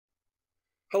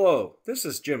Hello, this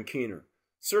is Jim Keener,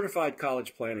 Certified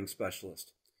College Planning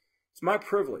Specialist. It's my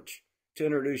privilege to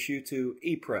introduce you to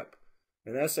ePrep,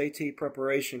 an SAT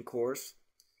preparation course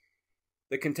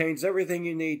that contains everything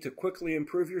you need to quickly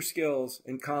improve your skills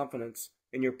and confidence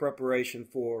in your preparation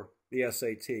for the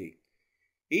SAT.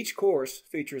 Each course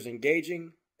features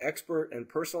engaging, expert, and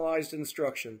personalized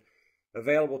instruction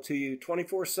available to you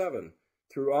 24/7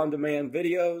 through on-demand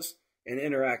videos and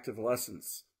interactive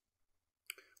lessons.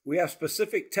 We have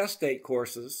specific test date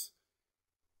courses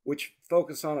which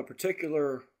focus on a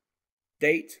particular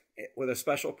date with a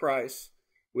special price.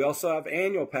 We also have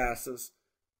annual passes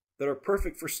that are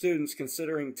perfect for students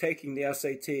considering taking the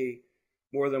SAT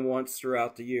more than once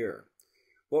throughout the year.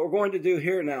 What we're going to do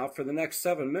here now for the next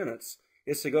 7 minutes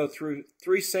is to go through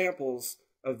 3 samples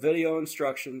of video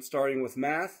instruction, starting with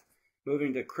math,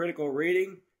 moving to critical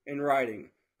reading and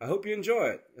writing. I hope you enjoy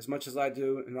it as much as I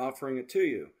do in offering it to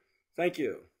you. Thank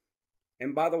you.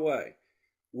 And by the way,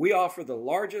 we offer the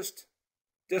largest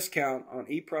discount on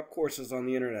ePrep courses on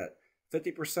the internet,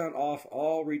 50% off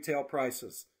all retail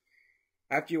prices.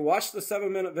 After you watch the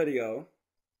 7-minute video,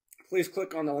 please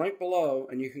click on the link below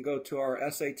and you can go to our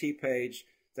SAT page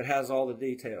that has all the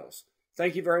details.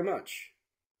 Thank you very much.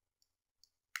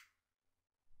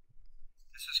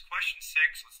 This is question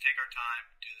 6. Let's take our time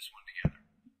and do this one together.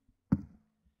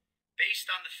 Based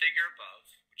on the figure above,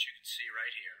 which you can see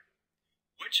right here,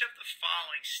 which of the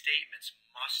following statements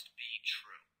must be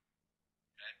true?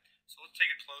 Okay, so let's take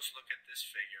a close look at this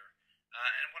figure.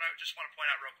 And what I just want to point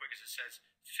out real quick is it says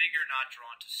figure not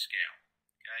drawn to scale.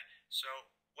 Okay,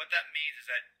 so what that means is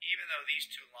that even though these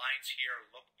two lines here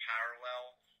look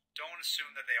parallel, don't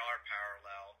assume that they are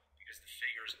parallel because the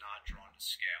figure is not drawn to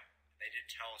scale. They did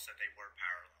tell us that they were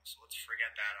parallel, so let's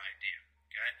forget that idea.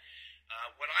 Okay,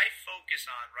 what I focus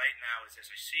on right now is this.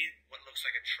 I see what looks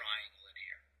like a triangle in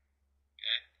here.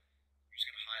 Okay, I'm just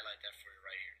going to highlight that for you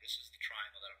right here. This is the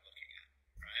triangle that I'm looking at.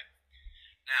 Right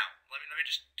now, let me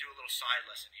just do a little side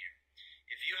lesson here.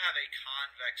 If you have a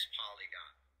convex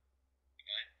polygon,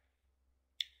 okay,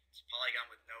 it's a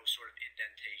polygon with no sort of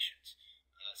indentations.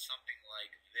 Something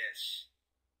like this,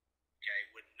 okay,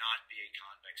 would not be a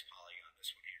convex polygon.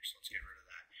 This one here. So let's get rid of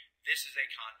that. This is a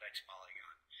convex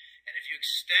polygon. And if you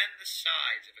extend the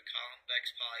sides of a convex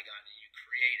polygon and you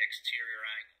create exterior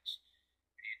angles,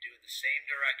 and you do it the same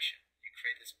direction, you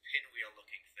create this pinwheel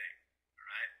looking thing.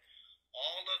 Alright?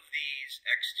 All of these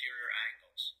exterior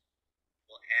angles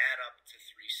will add up to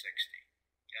 360.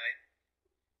 Okay?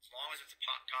 As long as it's a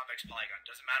convex polygon.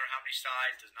 Doesn't matter how many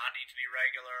sides, does not need to be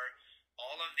regular.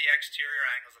 All of the exterior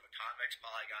angles of a convex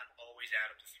polygon always add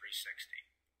up to 360.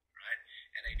 Right?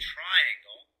 And a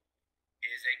triangle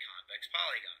is a convex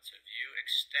polygon. So if you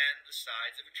extend the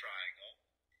sides of a triangle,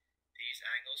 these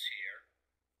angles here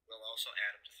will also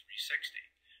add up to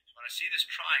 360. So when I see this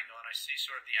triangle and I see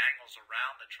sort of the angles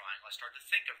around the triangle, I start to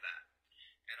think of that.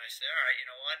 And I say, all right, you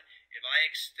know what? If I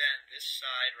extend this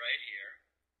side right here,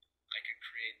 I could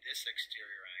create this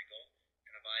exterior angle.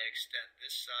 And if I extend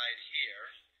this side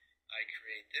here, I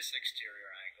create this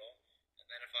exterior angle. And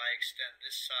then if I extend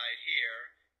this side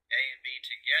here, A and B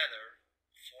together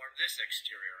form this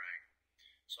exterior angle.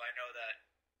 So I know that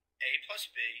A plus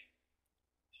B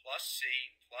plus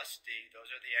C plus D, those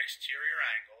are the exterior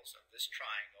angles of this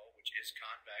triangle, which is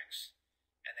convex,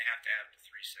 and they have to add up to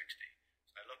 360.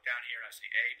 So I look down here and I see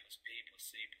A plus B plus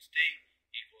C plus D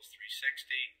equals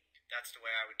 360. That's the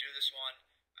way I would do this one.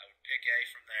 I would pick A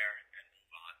from there and move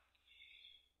on.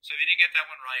 So if you didn't get that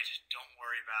one right, don't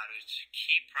worry about it.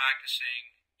 Keep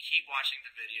practicing, keep watching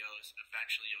the videos,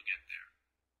 eventually you'll get there.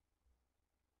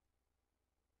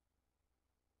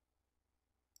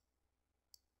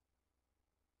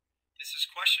 This is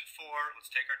question 4. Let's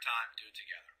take our time and do it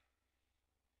together.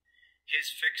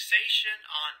 His fixation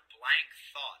on blank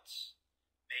thoughts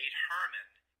made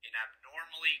Herman an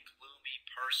abnormally gloomy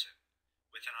person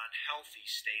with an unhealthy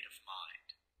state of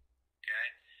mind.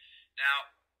 Okay?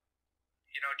 Now,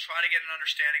 try to get an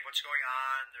understanding of what's going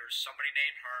on. There's somebody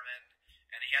named Herman,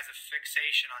 and he has a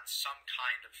fixation on some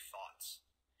kind of thoughts.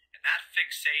 And that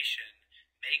fixation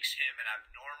makes him an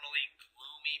abnormally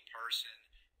gloomy person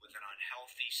with an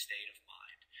unhealthy state of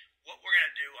mind. What we're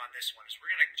going to do on this one is we're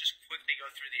going to just quickly go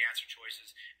through the answer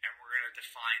choices, and we're going to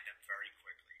define them very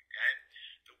quickly. Okay?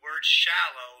 The word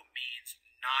shallow means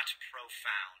not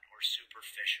profound or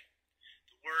superficial.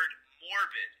 The word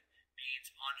morbid means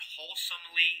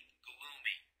unwholesomely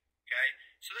gloomy. Okay?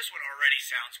 So this one already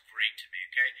sounds great to me.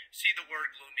 Okay? See the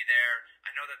word gloomy there.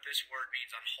 I know that this word means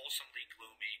unwholesomely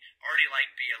gloomy. Already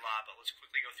like B a lot, but let's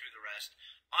quickly go through the rest.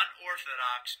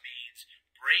 Unorthodox means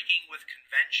breaking with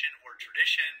convention or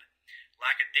tradition.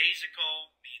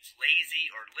 Lackadaisical means lazy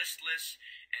or listless,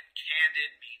 and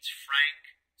candid means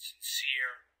frank,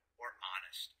 sincere, or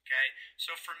honest. Okay?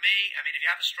 So for me, I mean, if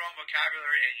you have a strong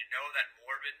vocabulary and you know that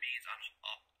morbid means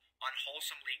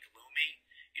unwholesomely gloomy,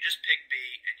 you just pick B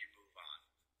and you move on.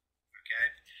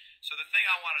 Okay? So the thing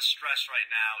I want to stress right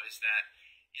now is that,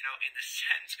 you know, in the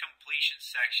sentence completion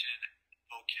section,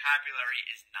 vocabulary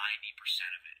is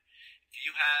 90% of it. If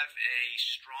you have a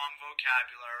strong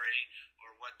vocabulary,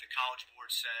 or what the College Board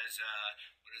says, a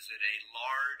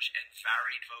large and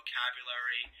varied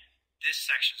vocabulary, this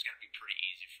section is going to be pretty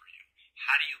easy for you.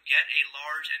 How do you get a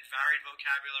large and varied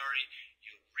vocabulary?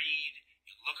 You read,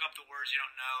 you look up the words you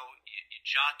don't know, you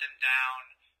jot them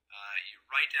down, you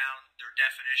write down their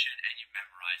definition, and you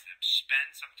memorize them.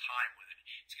 Spend some time with it.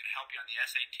 It's going to help you on the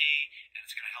SAT, and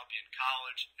it's going to help you in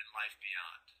college and life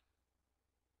beyond.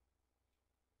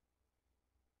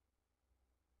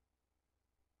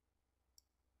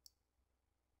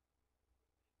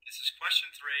 This is question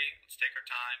 3. Let's take our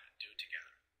time and do it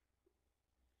together.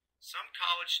 Some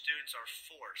college students are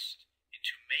forced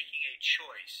into making a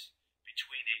choice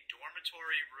between a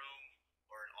dormitory room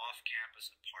or an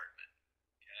off-campus apartment.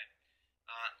 Okay?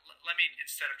 Let me,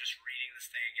 instead of just reading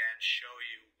this thing again, show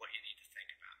you what you need to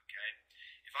think about. Okay?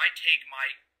 If I take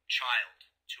my child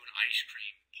to an ice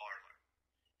cream parlor,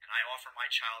 and I offer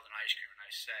my child an ice cream, and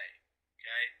I say,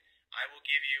 okay, I will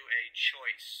give you a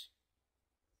choice.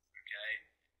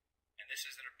 Okay? And this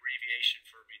is an abbreviation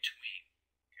for between.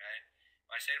 Okay? If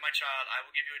I say to my child, I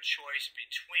will give you a choice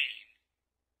between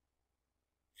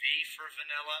V for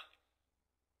vanilla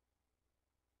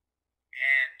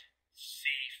and C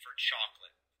for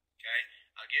chocolate. Okay?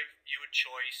 I'll give you a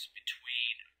choice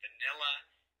between vanilla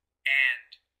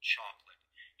and chocolate.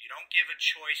 You don't give a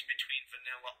choice between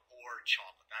vanilla or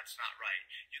chocolate. That's not right.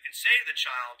 You can say to the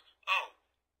child, oh,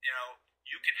 you know,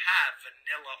 you can have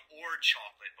vanilla or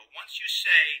chocolate, but once you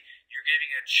say you're giving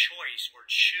a choice or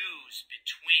choose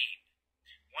between,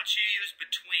 once you use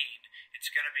between,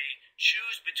 it's going to be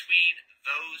choose between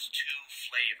those two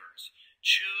flavors.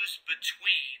 Choose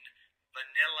between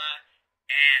vanilla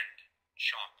and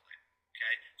chocolate.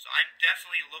 Okay? So I'm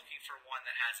definitely looking for one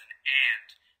that has an and,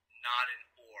 not an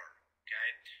or. Okay?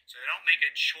 So they don't make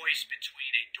a choice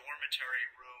between a dormitory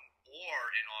room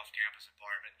or an off-campus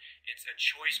apartment. It's a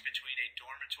choice between a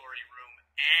dormitory room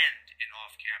and an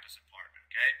off-campus apartment.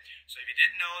 Okay? So if you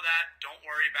didn't know that, don't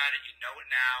worry about it. You know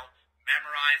it now.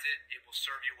 Memorize it. It will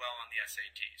serve you well on the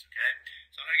SATs. Okay?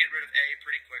 So I'm going to get rid of A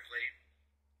pretty quickly.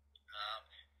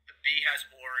 The B has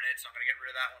or in it, so I'm going to get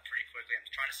rid of that one pretty quickly. I'm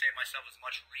trying to save myself as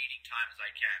much reading time as I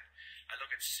can. I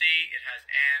look at C, it has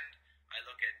and. I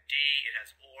look at D, it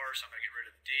has or, so I'm going to get rid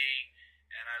of D.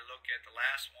 And I look at the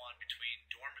last one between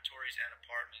dormitories and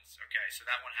apartments. Okay, so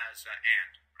that one has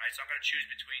and, right? So I'm going to choose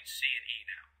between C and E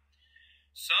now.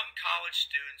 Some college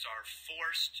students are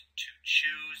forced to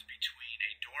choose between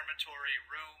a dormitory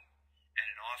room and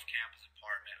an off-campus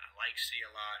apartment. I like C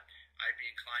a lot. I'd be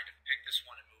inclined to pick this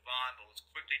one and move on, but let's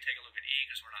quickly take a look at E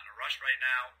because we're not in a rush right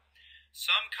now.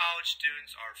 Some college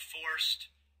students are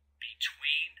forced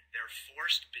between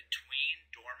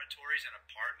dormitories and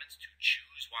apartments to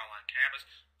choose while on campus.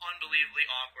 Unbelievably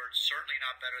awkward, certainly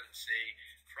not better than C.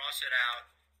 Cross it out,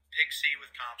 pick C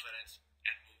with confidence,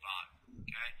 and move on.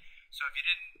 Okay? So if you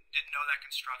didn't know that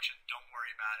construction, don't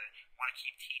worry about it. I want to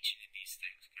keep teaching you these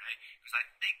things, okay? Because I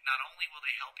think not only will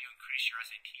they help you increase your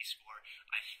SAT score,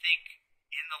 I think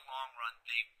in the long run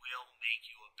they will make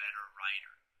you a better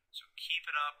writer. So keep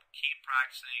it up, keep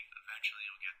practicing, eventually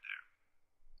you'll get there.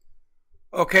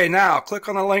 Okay, now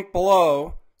click on the link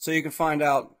below so you can find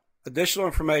out additional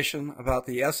information about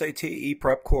the SAT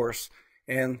ePrep course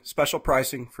and special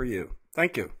pricing for you.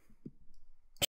 Thank you.